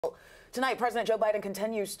Tonight, President Joe Biden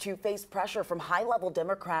continues to face pressure from high-level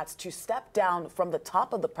Democrats to step down from the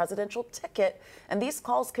top of the presidential ticket, and these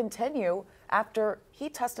calls continue after he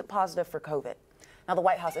tested positive for COVID. Now, the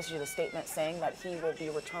White House issued a statement saying that he will be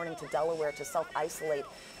returning to Delaware to self-isolate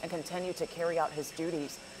and continue to carry out his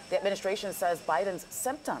duties. The administration says Biden's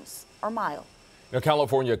symptoms are mild. Now,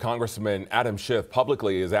 California Congressman Adam Schiff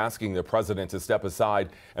publicly is asking the president to step aside,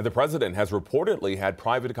 and the president has reportedly had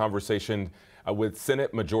private conversation with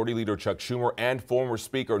Senate Majority Leader Chuck Schumer and former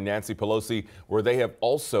Speaker Nancy Pelosi, where they have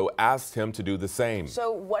also asked him to do the same.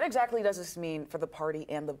 So what exactly does this mean for the party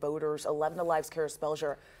and the voters? 11 Alive's Kara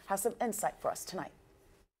Spelger has some insight for us tonight.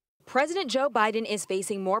 President Joe Biden is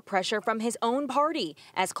facing more pressure from his own party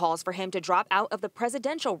as calls for him to drop out of the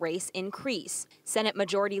presidential race increase. Senate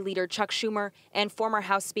Majority Leader Chuck Schumer and former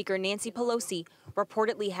House Speaker Nancy Pelosi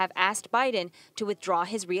reportedly have asked Biden to withdraw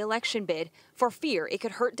his re-election bid for fear it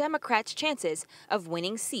could hurt Democrats' chances of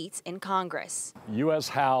winning seats in Congress. U.S.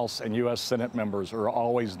 House and U.S. Senate members are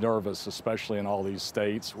always nervous, especially in all these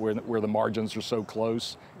states where the margins are so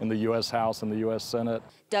close in the U.S. House and the U.S. Senate.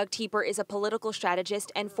 Doug Teeper is a political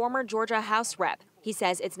strategist and former Georgia House rep. He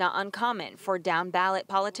says it's not uncommon for down-ballot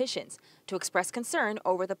politicians to express concern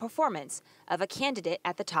over the performance of a candidate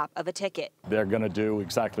at the top of a ticket. They're going to do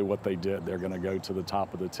exactly what they did. They're going to go to the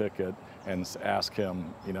top of the ticket and ask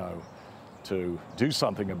him, to do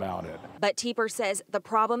something about it. But Teeper says the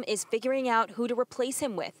problem is figuring out who to replace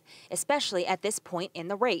him with, especially at this point in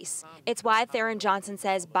the race. It's why Theron Johnson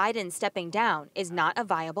says Biden stepping down is not a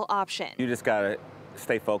viable option. You just got to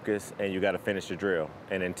stay focused and you got to finish the drill.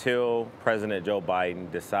 And until President Joe Biden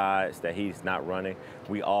decides that he's not running,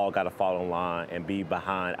 we all got to fall in line and be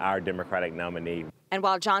behind our Democratic nominee. And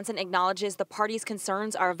while Johnson acknowledges the party's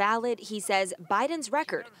concerns are valid, he says Biden's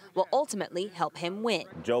record will ultimately help him win.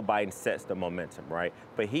 Joe Biden sets the momentum, right?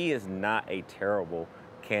 But he is not a terrible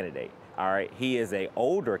candidate, all right? He is an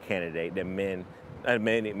older candidate that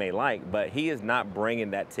many may like, but he is not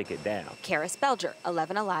bringing that ticket down. Kara Spelger,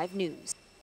 11 Alive News.